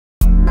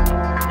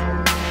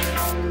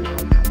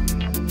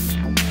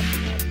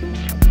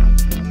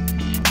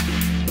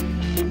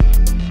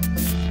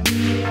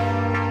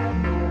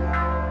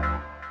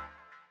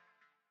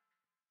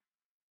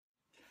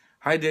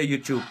Hi there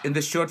YouTube. In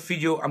this short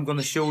video I'm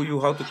gonna show you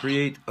how to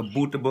create a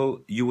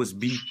bootable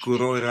USB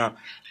Korora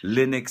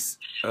Linux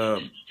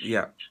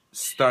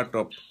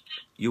startup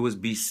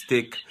USB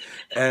stick.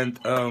 And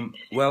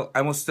well,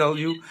 I must tell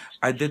you,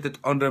 I did it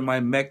under my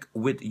Mac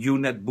with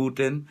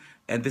Unetbootin,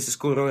 and this is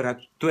Korora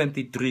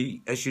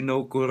 23. As you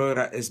know,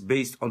 Korora is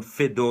based on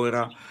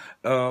Fedora,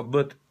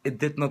 but it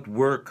did not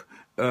work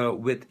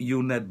with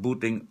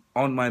Unetbootin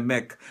on my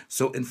Mac.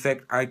 So in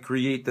fact I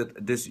created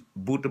this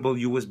bootable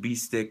USB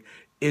stick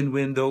in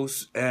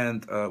Windows,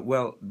 and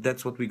well,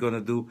 that's what we're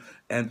gonna do,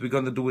 and we're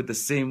gonna do it the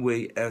same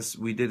way as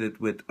we did it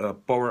with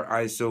Power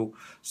ISO.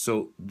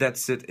 So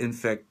that's it. In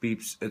fact,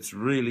 peeps, it's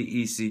really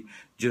easy.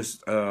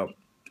 Just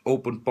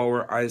open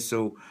Power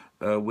ISO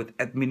with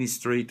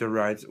administrator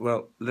rights.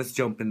 Well, let's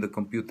jump in the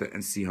computer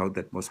and see how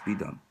that must be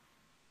done.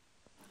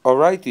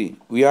 Alrighty,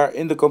 we are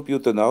in the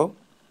computer now.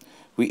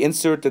 We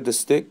inserted the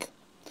stick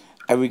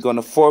and we're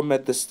gonna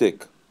format the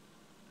stick.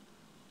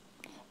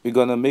 We're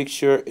gonna make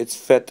sure it's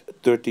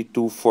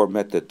FAT32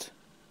 formatted.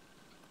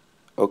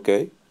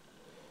 Okay,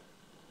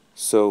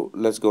 so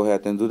let's go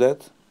ahead and do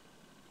that.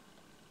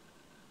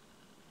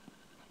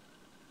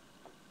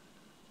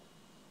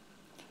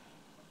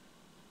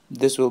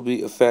 This will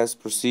be a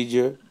fast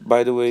procedure.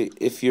 By the way,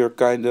 if you're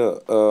kinda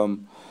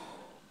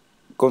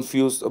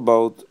confused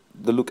about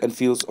the look and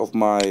feels of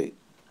my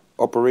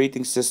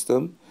operating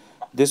system,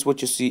 this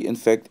what you see in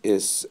fact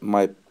is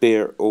my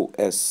Pear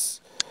OS.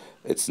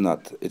 It's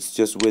not. It's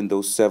just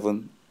Windows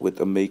 7 with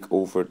a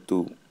makeover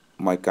to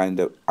my kind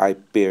of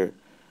iPear,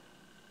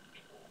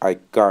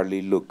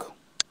 iCarly look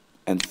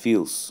and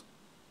feels.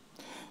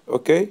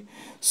 Okay,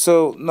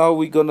 so now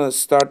we're gonna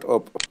start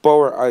up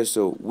Power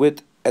ISO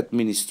with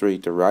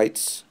administrator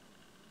rights.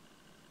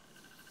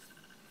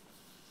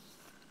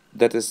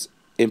 That is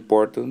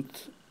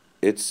important.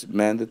 It's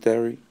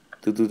mandatory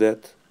to do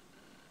that.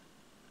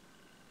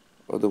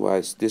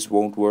 Otherwise this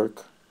won't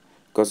work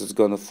because it's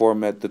gonna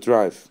format the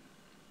drive.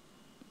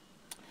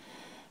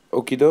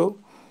 Okido.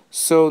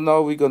 So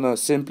now we're gonna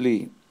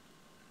simply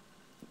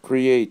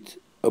create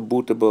a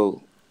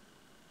bootable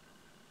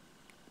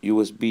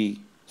USB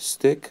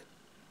stick,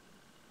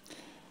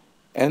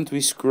 and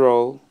we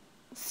scroll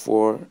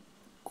for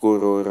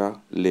Korora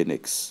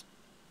Linux.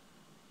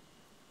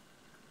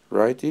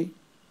 Righty.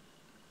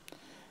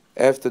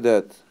 After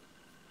that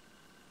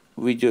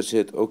we just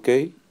hit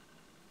OK.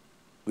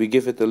 We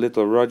give it a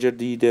little Roger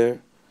D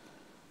there,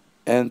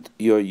 and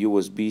your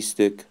USB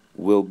stick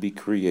will be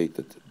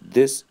created.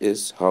 This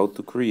is how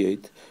to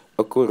create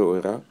a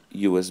Korora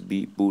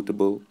USB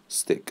bootable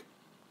stick.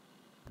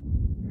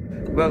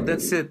 Well,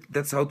 that's it.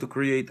 That's how to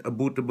create a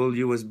bootable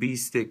USB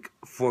stick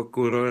for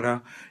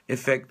Korora. In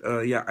fact,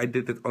 yeah, I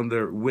did it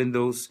under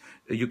Windows.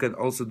 You can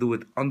also do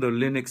it under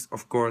Linux,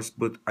 of course,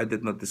 but I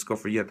did not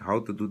discover yet how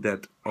to do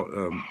that.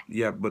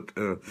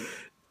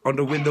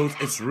 Under Windows,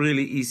 it's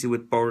really easy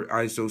with Power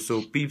ISO.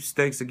 So peeps,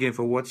 thanks again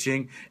for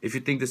watching. If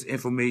you think this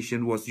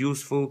information was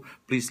useful,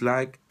 please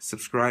like,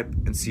 subscribe,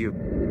 and see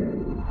you.